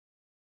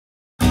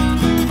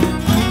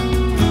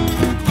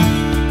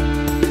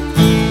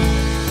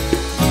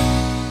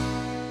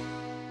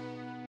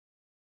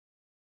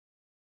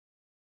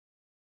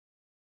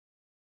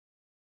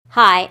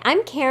Hi,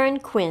 I'm Karen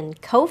Quinn,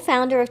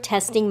 co-founder of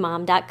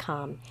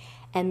TestingMom.com,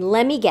 and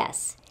let me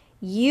guess,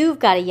 you've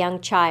got a young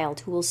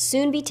child who will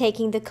soon be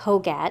taking the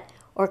CogAT,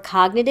 or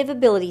Cognitive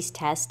Abilities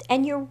Test,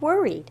 and you're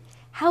worried.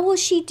 How will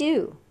she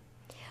do?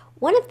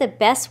 One of the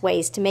best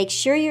ways to make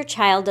sure your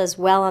child does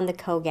well on the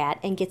CogAT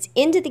and gets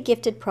into the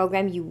gifted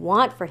program you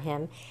want for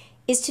him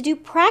is to do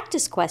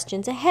practice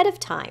questions ahead of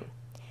time.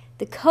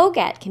 The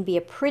CogAT can be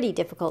a pretty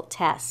difficult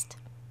test.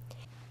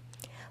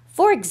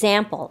 For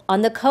example,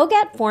 on the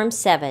CogAT Form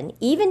 7,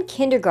 even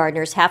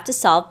kindergartners have to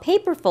solve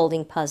paper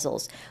folding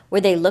puzzles, where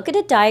they look at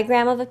a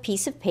diagram of a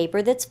piece of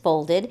paper that's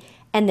folded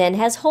and then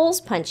has holes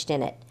punched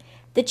in it.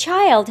 The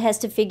child has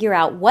to figure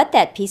out what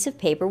that piece of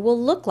paper will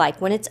look like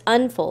when it's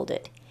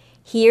unfolded.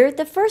 Here,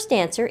 the first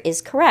answer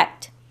is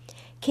correct.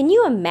 Can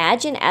you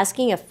imagine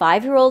asking a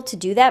 5-year-old to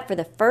do that for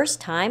the first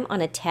time on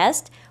a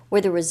test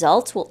where the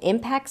results will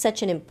impact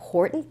such an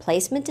important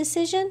placement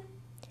decision?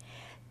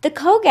 The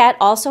CogAT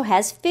also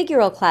has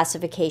figural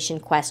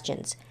classification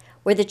questions,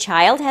 where the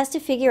child has to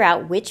figure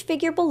out which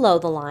figure below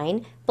the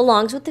line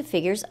belongs with the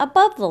figures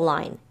above the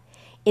line.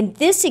 In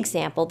this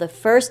example, the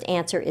first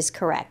answer is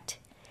correct.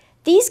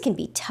 These can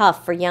be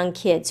tough for young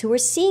kids who are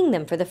seeing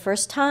them for the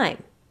first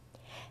time.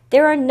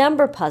 There are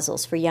number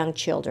puzzles for young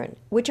children,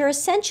 which are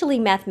essentially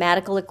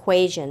mathematical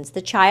equations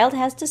the child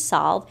has to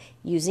solve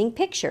using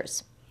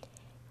pictures.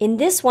 In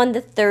this one, the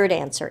third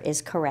answer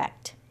is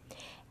correct.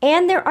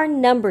 And there are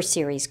number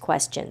series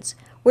questions,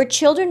 where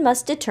children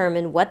must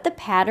determine what the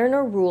pattern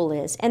or rule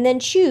is and then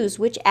choose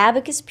which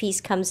abacus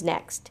piece comes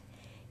next.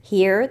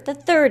 Here, the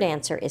third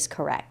answer is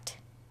correct.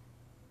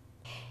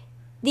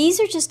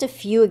 These are just a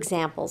few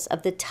examples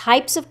of the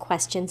types of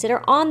questions that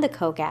are on the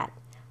CogAT.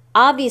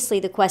 Obviously,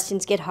 the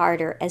questions get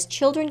harder as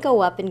children go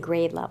up in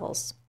grade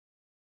levels.